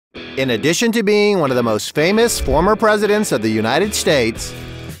In addition to being one of the most famous former presidents of the United States,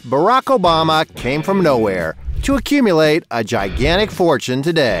 Barack Obama came from nowhere to accumulate a gigantic fortune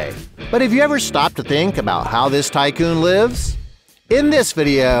today. But have you ever stopped to think about how this tycoon lives? In this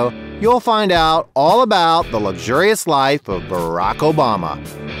video, you'll find out all about the luxurious life of Barack Obama.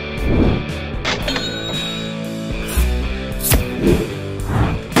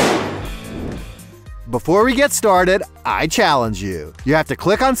 Before we get started, I challenge you. You have to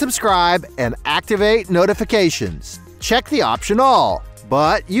click on subscribe and activate notifications. Check the option all,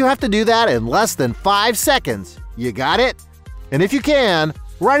 but you have to do that in less than 5 seconds. You got it? And if you can,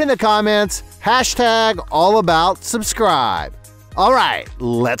 write in the comments #allaboutSubscribe. All right,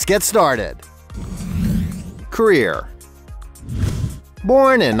 let's get started. Career.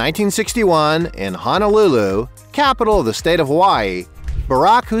 Born in 1961 in Honolulu, capital of the state of Hawaii,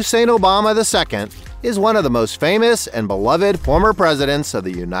 Barack Hussein Obama II is one of the most famous and beloved former presidents of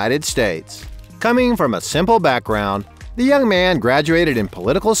the United States. Coming from a simple background, the young man graduated in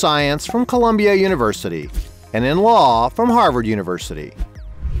political science from Columbia University and in law from Harvard University.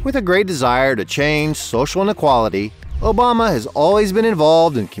 With a great desire to change social inequality, Obama has always been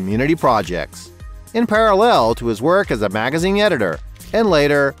involved in community projects, in parallel to his work as a magazine editor and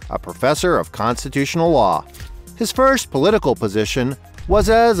later a professor of constitutional law. His first political position was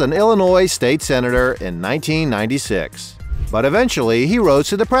as an Illinois state senator in 1996, but eventually he rose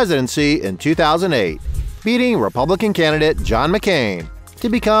to the presidency in 2008, beating Republican candidate John McCain to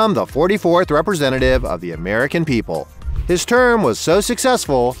become the 44th representative of the American people. His term was so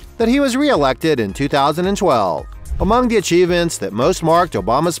successful that he was re-elected in 2012. Among the achievements that most marked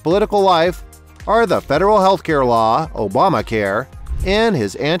Obama's political life are the federal healthcare law, Obamacare, and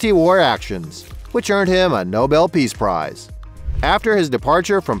his anti-war actions, which earned him a Nobel Peace Prize. After his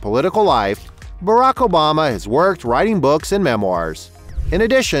departure from political life, Barack Obama has worked writing books and memoirs, in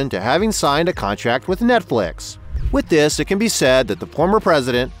addition to having signed a contract with Netflix. With this, it can be said that the former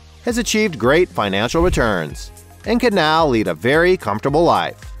president has achieved great financial returns and can now lead a very comfortable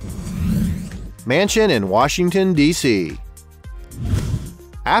life. Mansion in Washington, D.C.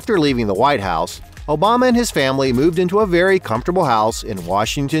 After leaving the White House, Obama and his family moved into a very comfortable house in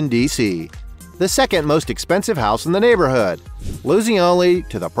Washington, D.C., the second most expensive house in the neighborhood, losing only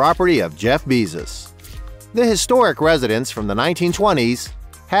to the property of Jeff Bezos. The historic residence from the 1920s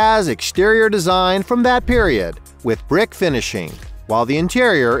has exterior design from that period with brick finishing, while the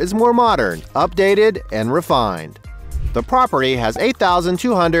interior is more modern, updated, and refined. The property has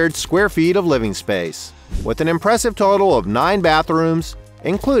 8,200 square feet of living space, with an impressive total of 9 bathrooms,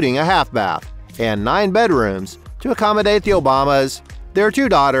 including a half bath, and 9 bedrooms to accommodate the Obamas, their 2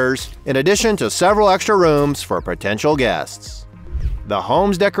 daughters, in addition to several extra rooms for potential guests. The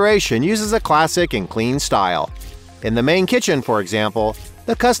home's decoration uses a classic and clean style. In the main kitchen, for example,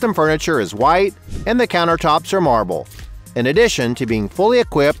 the custom furniture is white and the countertops are marble, in addition to being fully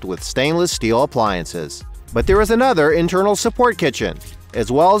equipped with stainless steel appliances. But there is another internal support kitchen,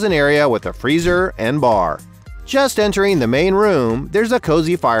 as well as an area with a freezer and bar. Just entering the main room, there's a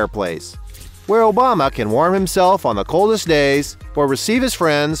cozy fireplace, where Obama can warm himself on the coldest days or receive his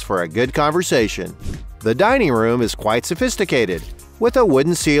friends for a good conversation. The dining room is quite sophisticated, with a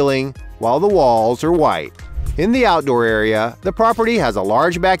wooden ceiling, while the walls are white. In the outdoor area, the property has a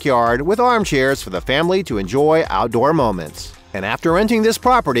large backyard with armchairs for the family to enjoy outdoor moments. And after renting this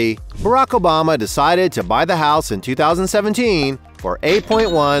property, Barack Obama decided to buy the house in 2017 for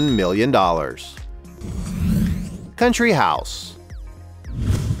 $8.1 million. Country house.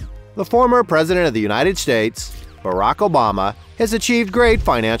 The former President of the United States, Barack Obama, has achieved great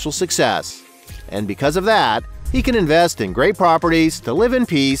financial success, and because of that, he can invest in great properties to live in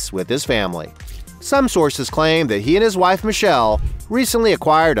peace with his family. Some sources claim that he and his wife Michelle recently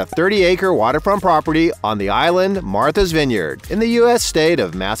acquired a 30-acre waterfront property on the island Martha's Vineyard in the U.S. state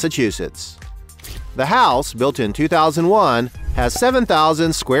of Massachusetts. The house, built in 2001, has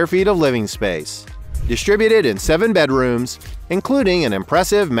 7,000 square feet of living space, distributed in 7 bedrooms, including an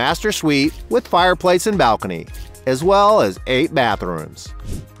impressive master suite with fireplace and balcony, as well as 8 bathrooms.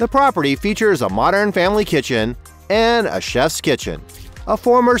 The property features a modern family kitchen and a chef's kitchen, a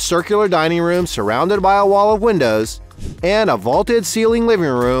former circular dining room surrounded by a wall of windows, and a vaulted ceiling living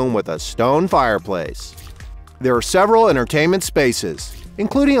room with a stone fireplace. There are several entertainment spaces,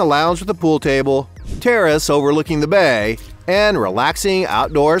 including a lounge with a pool table, terrace overlooking the bay, and relaxing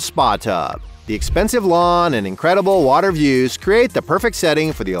outdoor spa tub. The expensive lawn and incredible water views create the perfect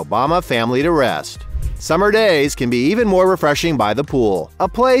setting for the Obama family to rest. Summer days can be even more refreshing by the pool, a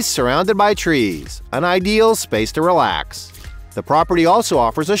place surrounded by trees, an ideal space to relax. The property also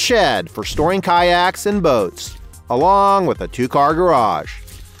offers a shed for storing kayaks and boats, along with a 2-car garage.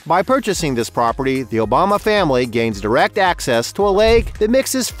 By purchasing this property, the Obama family gains direct access to a lake that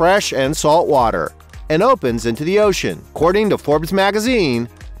mixes fresh and salt water and opens into the ocean. According to Forbes magazine,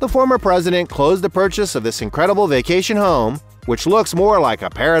 the former president closed the purchase of this incredible vacation home, which looks more like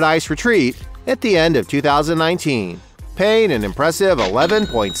a paradise retreat, at the end of 2019, paying an impressive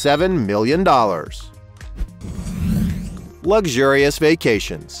 $11.7 million. Luxurious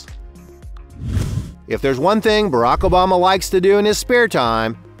vacations. If there's one thing Barack Obama likes to do in his spare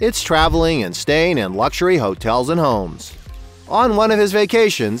time, it's traveling and staying in luxury hotels and homes. On one of his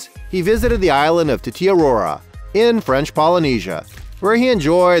vacations, he visited the island of Titiaroa in French Polynesia, where he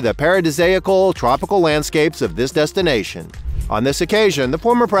enjoyed the paradisiacal tropical landscapes of this destination. On this occasion, the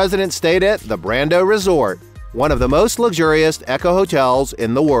former president stayed at the Brando Resort, one of the most luxurious eco-hotels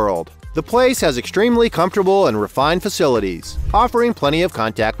in the world. The place has extremely comfortable and refined facilities, offering plenty of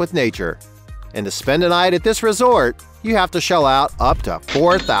contact with nature. And to spend a night at this resort, you have to shell out up to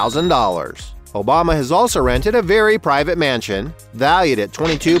 $4,000. Obama has also rented a very private mansion, valued at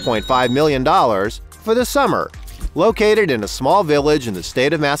 $22.5 million, for the summer, located in a small village in the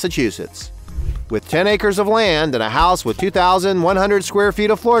state of Massachusetts. With 10 acres of land and a house with 2,100 square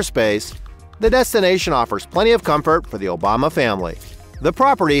feet of floor space, the destination offers plenty of comfort for the Obama family. The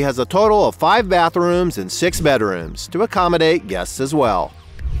property has a total of 5 bathrooms and 6 bedrooms to accommodate guests as well.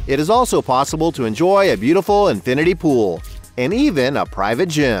 It is also possible to enjoy a beautiful infinity pool and even a private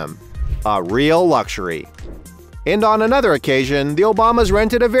gym. A real luxury. And on another occasion, the Obamas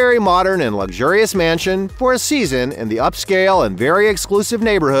rented a very modern and luxurious mansion for a season in the upscale and very exclusive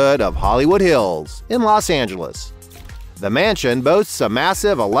neighborhood of Hollywood Hills in Los Angeles. The mansion boasts a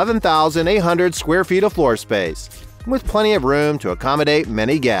massive 11,800 square feet of floor space, with plenty of room to accommodate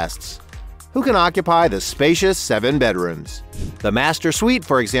many guests, who can occupy the spacious 7 bedrooms. The master suite,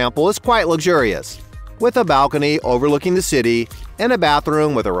 for example, is quite luxurious, with a balcony overlooking the city and a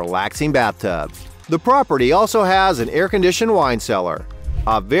bathroom with a relaxing bathtub. The property also has an air-conditioned wine cellar,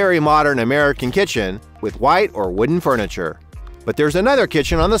 a very modern American kitchen with white or wooden furniture. But there's another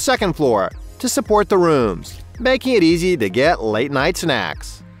kitchen on the second floor to support the rooms, making it easy to get late-night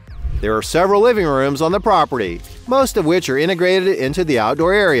snacks. There are several living rooms on the property, most of which are integrated into the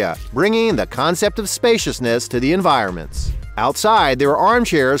outdoor area, bringing the concept of spaciousness to the environments. Outside, there are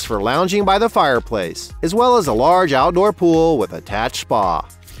armchairs for lounging by the fireplace, as well as a large outdoor pool with attached spa.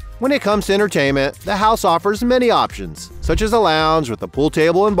 When it comes to entertainment, the house offers many options, such as a lounge with a pool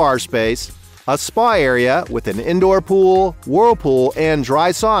table and bar space, a spa area with an indoor pool, whirlpool, and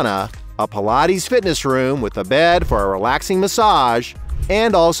dry sauna, a Pilates fitness room with a bed for a relaxing massage,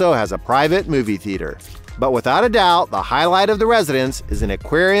 and also has a private movie theater. But without a doubt, the highlight of the residence is an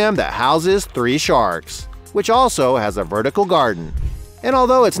aquarium that houses 3 sharks, which also has a vertical garden. And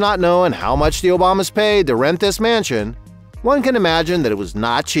although it's not known how much the Obamas paid to rent this mansion, one can imagine that it was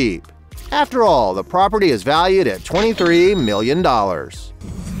not cheap. After all, the property is valued at $23 million.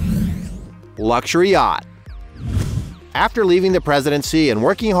 Luxury yacht. After leaving the presidency and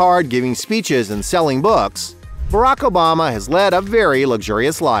working hard giving speeches and selling books, Barack Obama has led a very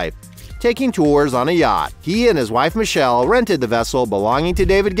luxurious life, taking tours on a yacht. He and his wife Michelle rented the vessel belonging to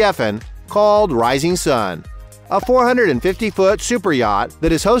David Geffen called Rising Sun, a 450-foot super yacht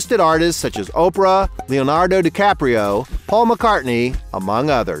that has hosted artists such as Oprah, Leonardo DiCaprio, Paul McCartney, among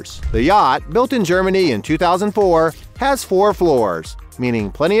others. The yacht, built in Germany in 2004, has 4 floors,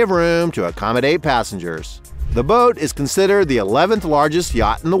 meaning plenty of room to accommodate passengers. The boat is considered the 11th largest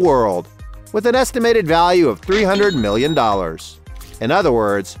yacht in the world, with an estimated value of $300 million. In other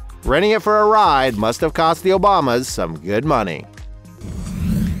words, renting it for a ride must have cost the Obamas some good money.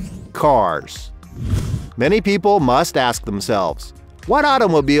 Cars. Many people must ask themselves, what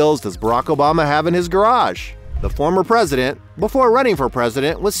automobiles does Barack Obama have in his garage? The former president, before running for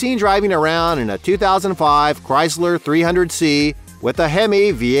president, was seen driving around in a 2005 Chrysler 300C with a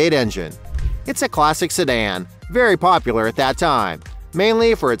Hemi V8 engine. It's a classic sedan, very popular at that time,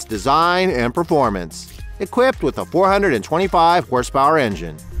 mainly for its design and performance, equipped with a 425 horsepower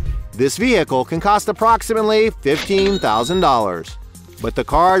engine. This vehicle can cost approximately $15,000. But the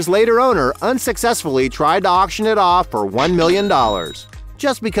car's later owner unsuccessfully tried to auction it off for $1 million,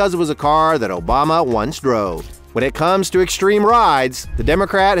 just because it was a car that Obama once drove. When it comes to extreme rides, the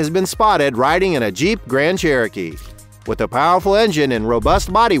Democrat has been spotted riding in a Jeep Grand Cherokee. With a powerful engine and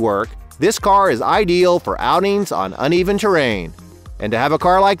robust bodywork, this car is ideal for outings on uneven terrain. And to have a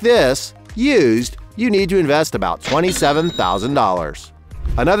car like this, used, you need to invest about $27,000.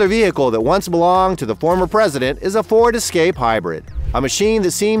 Another vehicle that once belonged to the former president is a Ford Escape Hybrid, a machine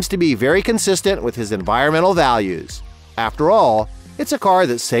that seems to be very consistent with his environmental values. After all, it's a car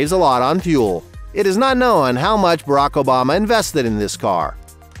that saves a lot on fuel. It is not known how much Barack Obama invested in this car,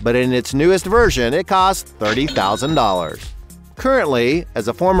 but in its newest version it costs $30,000. Currently, as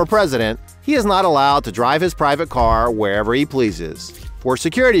a former president, he is not allowed to drive his private car wherever he pleases. For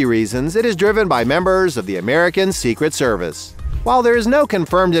security reasons, it is driven by members of the American Secret Service. While there is no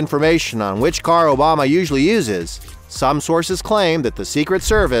confirmed information on which car Obama usually uses, some sources claim that the Secret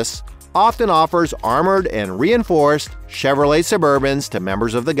Service often offers armored and reinforced Chevrolet Suburbans to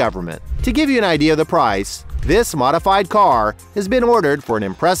members of the government. To give you an idea of the price, this modified car has been ordered for an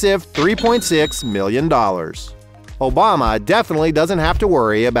impressive $3.6 million. Obama definitely doesn't have to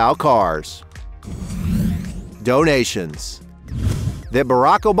worry about cars. Donations. That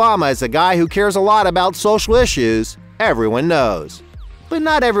Barack Obama is a guy who cares a lot about social issues, everyone knows. But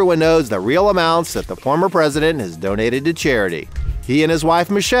not everyone knows the real amounts that the former president has donated to charity. He and his wife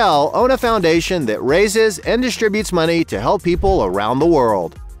Michelle own a foundation that raises and distributes money to help people around the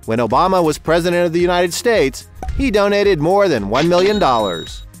world. When Obama was president of the United States, he donated more than $1 million.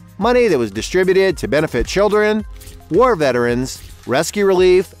 Money that was distributed to benefit children, war veterans, rescue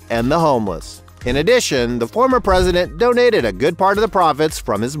relief, and the homeless. In addition, the former president donated a good part of the profits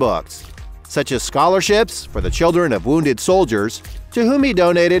from his books, such as scholarships for the children of wounded soldiers, to whom he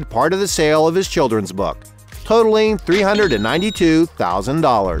donated part of the sale of his children's book, totaling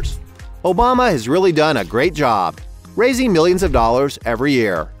 $392,000. Obama has really done a great job, raising millions of dollars every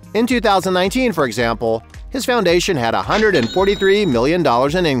year. In 2019, for example, his foundation had $143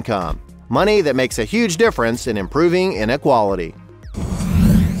 million in income, money that makes a huge difference in improving inequality.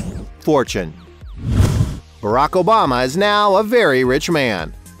 Fortune. Barack Obama is now a very rich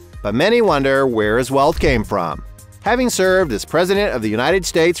man, but many wonder where his wealth came from. Having served as President of the United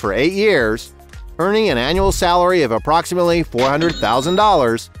States for 8 years, earning an annual salary of approximately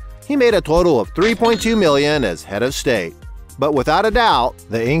 $400,000, he made a total of $3.2 million as head of state. But without a doubt,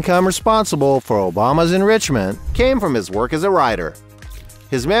 the income responsible for Obama's enrichment came from his work as a writer.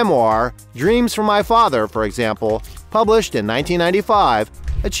 His memoir, Dreams from My Father, for example, published in 1995,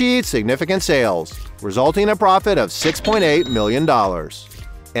 achieved significant sales, resulting in a profit of $6.8 million.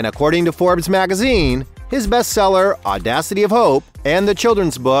 And according to Forbes magazine, his bestseller, Audacity of Hope, and the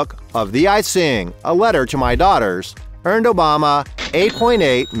children's book, Of Thee I Sing, A Letter to My Daughters, earned Obama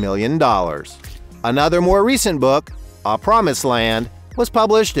 $8.8 million. Another more recent book, A Promised Land, was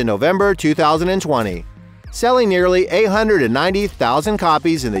published in November 2020, selling nearly 890,000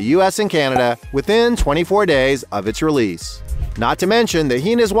 copies in the US and Canada within 24 days of its release. Not to mention that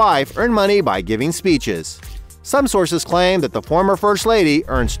he and his wife earn money by giving speeches. Some sources claim that the former First Lady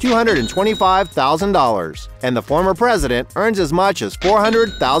earns $225,000, and the former president earns as much as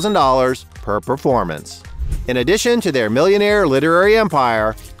 $400,000 per performance. In addition to their millionaire literary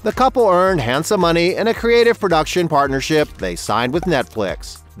empire, the couple earned handsome money in a creative production partnership they signed with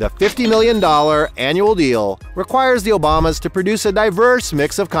Netflix. The $50 million annual deal requires the Obamas to produce a diverse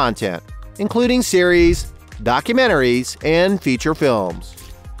mix of content, including series, documentaries, and feature films.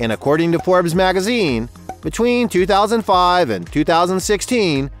 And according to Forbes magazine, between 2005 and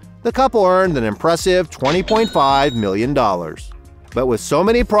 2016, the couple earned an impressive $20.5 million. But with so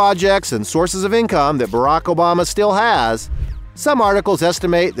many projects and sources of income that Barack Obama still has, some articles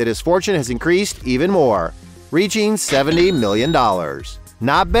estimate that his fortune has increased even more, reaching $70 million.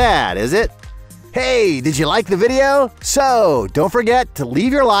 Not bad, is it? Hey, did you like the video? So, don't forget to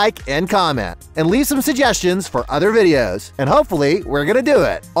leave your like and comment, and leave some suggestions for other videos, and hopefully we're gonna do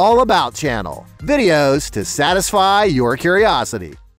it. All About channel. Videos to satisfy your curiosity.